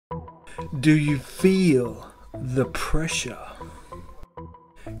Do you feel the pressure?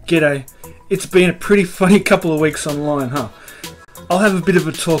 G'day, it's been a pretty funny couple of weeks online, huh? I'll have a bit of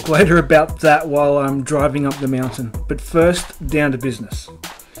a talk later about that while I'm driving up the mountain, but first, down to business.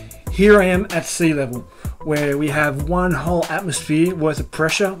 Here I am at sea level, where we have one whole atmosphere worth of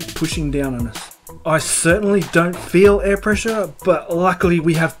pressure pushing down on us. I certainly don't feel air pressure, but luckily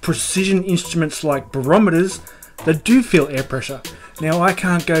we have precision instruments like barometers that do feel air pressure. Now I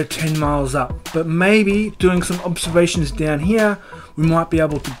can't go 10 miles up, but maybe doing some observations down here, we might be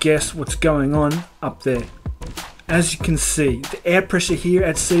able to guess what's going on up there. As you can see, the air pressure here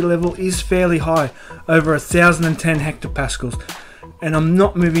at sea level is fairly high, over 1010 hectopascals, and I'm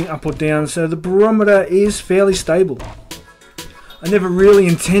not moving up or down, so the barometer is fairly stable. I never really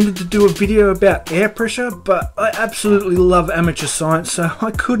intended to do a video about air pressure, but I absolutely love amateur science, so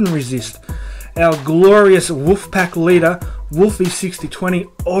I couldn't resist. Our glorious Wolfpack leader,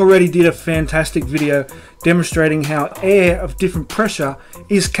 Wolfie6020, already did a fantastic video demonstrating how air of different pressure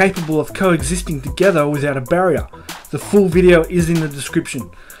is capable of coexisting together without a barrier. The full video is in the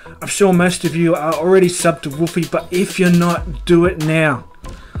description. I'm sure most of you are already subbed to Wolfie, but if you're not, do it now.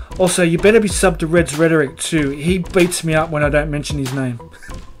 Also, you better be subbed to Red's Rhetoric too. He beats me up when I don't mention his name.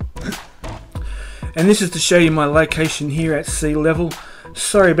 And this is to show you my location here at sea level.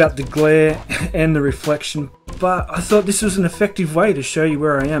 Sorry about the glare and the reflection, but I thought this was an effective way to show you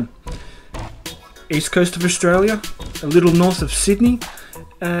where I am. East coast of Australia, a little north of Sydney,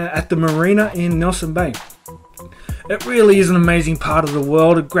 at the marina in Nelson Bay. It really is an amazing part of the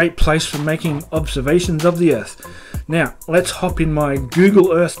world, a great place for making observations of the Earth. Now, let's hop in my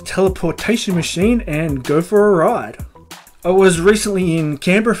Google Earth teleportation machine and go for a ride. I was recently in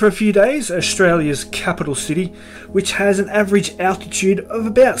Canberra for a few days, Australia's capital city, which has an average altitude of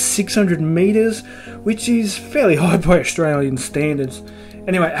about 600 meters, which is fairly high by Australian standards.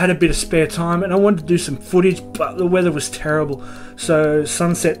 Anyway, I had a bit of spare time and I wanted to do some footage, but the weather was terrible, so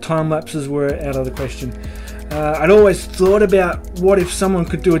sunset time lapses were out of the question. I'd always thought about what if someone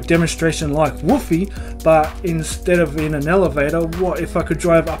could do a demonstration like Wolfie, but instead of in an elevator, what if I could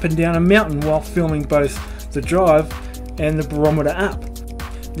drive up and down a mountain while filming both the drive and the barometer app.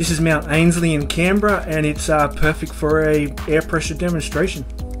 This is Mount Ainslie in Canberra, and it's perfect for a air pressure demonstration.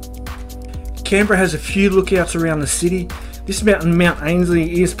 Canberra has a few lookouts around the city. This mountain, Mount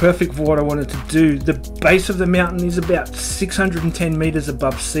Ainslie, is perfect for what I wanted to do. The base of the mountain is about 610 meters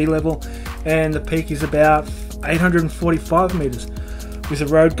above sea level, and the peak is about 845 meters, with a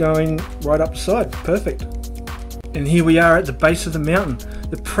road going right up the side. Perfect. And here we are at the base of the mountain.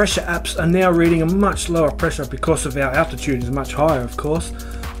 The pressure apps are now reading a much lower pressure because of our altitude is much higher, of course.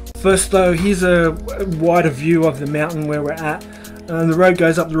 First though, here's a wider view of the mountain where we're at. The road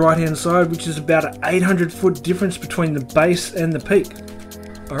goes up the right hand side, which is about an 800-foot difference between the base and the peak.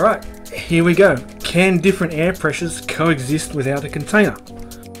 Alright, here we go. Can different air pressures coexist without a container?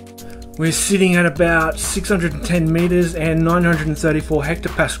 We're sitting at about 610 meters and 934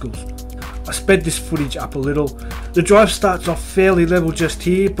 hectopascals. I sped this footage up a little. The drive starts off fairly level just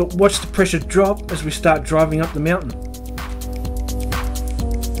here, but watch the pressure drop as we start driving up the mountain.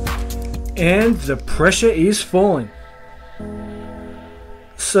 And the pressure is falling.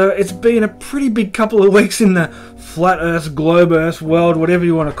 So it's been a pretty big couple of weeks in the flat earth, globe earth world, whatever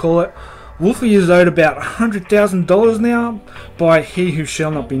you want to call it. Wolfie is owed about $100,000 now by he who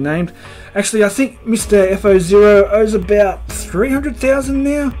shall not be named. Actually, I think Mr. FO0 owes about $300,000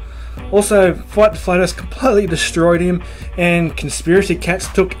 now. Also, Fight the Flat Earth completely destroyed him, and Conspiracy Cats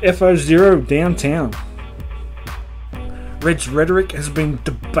took FO0 downtown. Red's Rhetoric has been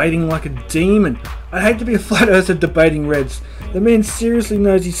debating like a demon. I'd hate to be a flat earther debating Reds. The man seriously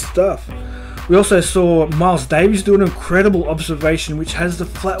knows his stuff. We also saw Miles Davis do an incredible observation which has the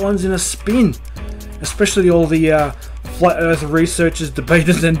flat ones in a spin. Especially all the flat earth researchers,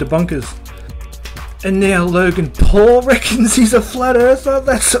 debaters and debunkers. And now Logan Paul reckons he's a flat earther.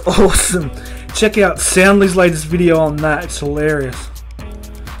 That's awesome. Check out Soundly's latest video on that, it's hilarious.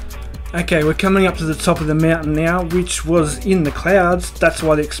 Okay, we're coming up to the top of the mountain now, which was in the clouds. That's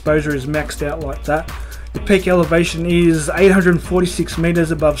why the exposure is maxed out like that. The peak elevation is 846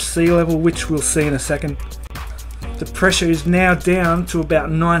 meters above sea level, which we'll see in a second. The pressure is now down to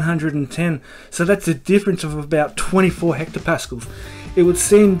about 910, so that's a difference of about 24 hectopascals. It would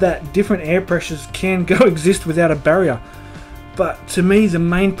seem that different air pressures can coexist without a barrier. But to me, the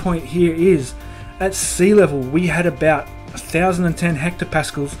main point here is, at sea level we had about 1010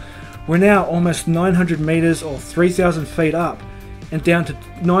 hectopascals. We're now almost 900 meters or 3,000 feet up, and down to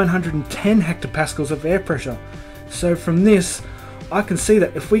 910 hectopascals of air pressure. So from this, I can see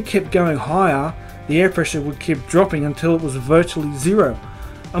that if we kept going higher, the air pressure would keep dropping until it was virtually zero.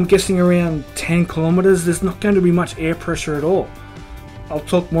 I'm guessing around 10 kilometers, there's not going to be much air pressure at all. I'll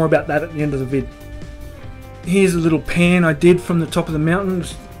talk more about that at the end of the vid. Here's a little pan I did from the top of the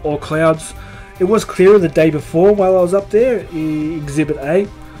mountains, or clouds. It was clearer the day before while I was up there, Exhibit A.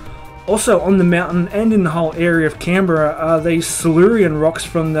 Also on the mountain and in the whole area of Canberra are these Silurian rocks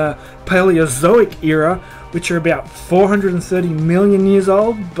from the Paleozoic era, which are about 430 million years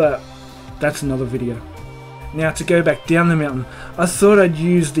old, but that's another video. Now to go back down the mountain, I thought I'd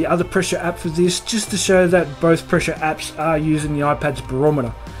use the other pressure app for this just to show that both pressure apps are using the iPad's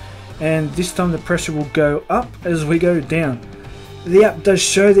barometer. And this time the pressure will go up as we go down. The app does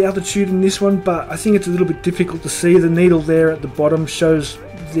show the altitude in this one, but I think it's a little bit difficult to see. The needle there at the bottom shows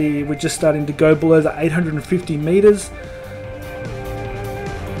we're just starting to go below the 850 meters.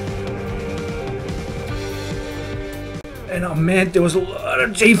 And oh man, there was a lot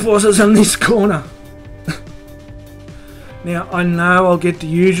of G-forces on this corner. Now I know I'll get the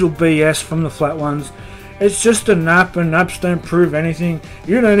usual BS from the flat ones. It's just an app and apps don't prove anything.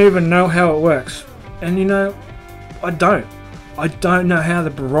 You don't even know how it works. And you know, I don't know how the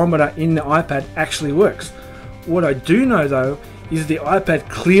barometer in the iPad actually works. What I do know though is the iPad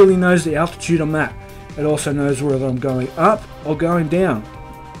clearly knows the altitude I'm at. It also knows whether I'm going up or going down.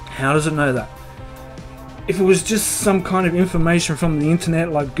 How does it know that? If it was just some kind of information from the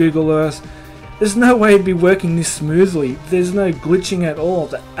internet like Google Earth, there's no way it'd be working this smoothly. There's no glitching at all.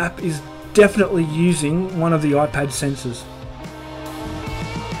 The app is definitely using one of the iPad sensors.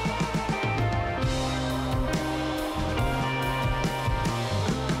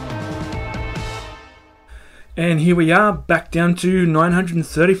 And here we are, back down to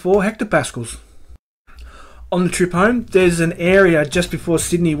 934 hectopascals. On the trip home, there's an area just before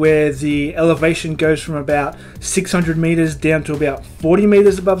Sydney where the elevation goes from about 600 meters down to about 40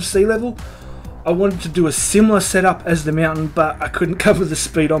 meters above sea level. I wanted to do a similar setup as the mountain, but I couldn't cover the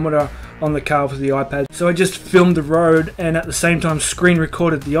speedometer on the car with the iPad. So I just filmed the road and at the same time screen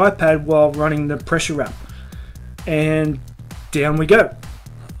recorded the iPad while running the pressure app. And down we go.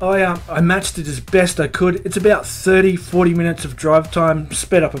 I matched it as best I could. It's about 30-40 minutes of drive time,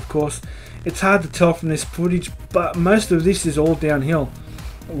 sped up of course. It's hard to tell from this footage, but most of this is all downhill.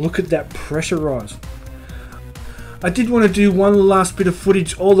 Look at that pressure rise. I did want to do one last bit of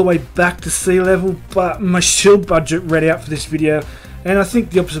footage all the way back to sea level, but my shield budget ran out for this video, and I think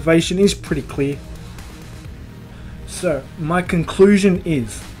the observation is pretty clear. So, my conclusion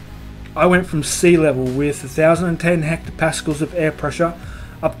is, I went from sea level with 1010 hectopascals of air pressure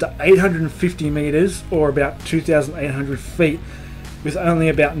up to 850 meters, or about 2,800 feet, with only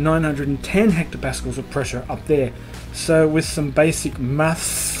about 910 hectopascals of pressure up there. So with some basic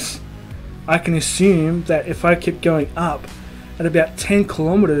maths, I can assume that if I kept going up at about 10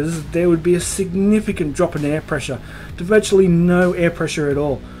 kilometers, there would be a significant drop in air pressure to virtually no air pressure at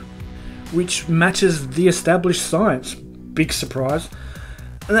all, which matches the established science. Big surprise.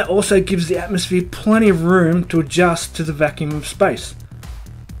 And that also gives the atmosphere plenty of room to adjust to the vacuum of space.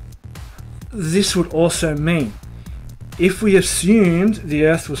 This would also mean, if we assumed the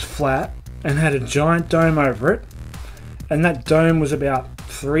Earth was flat and had a giant dome over it, and that dome was about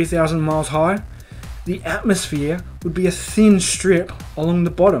 3,000 miles high, the atmosphere would be a thin strip along the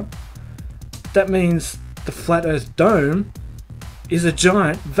bottom. That means the flat Earth dome is a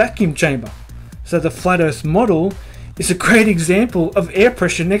giant vacuum chamber. So the flat Earth model is a great example of air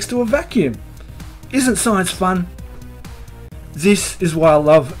pressure next to a vacuum. Isn't science fun? This is why I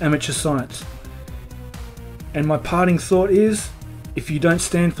love amateur science. And my parting thought is, if you don't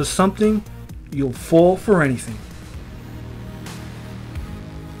stand for something, you'll fall for anything.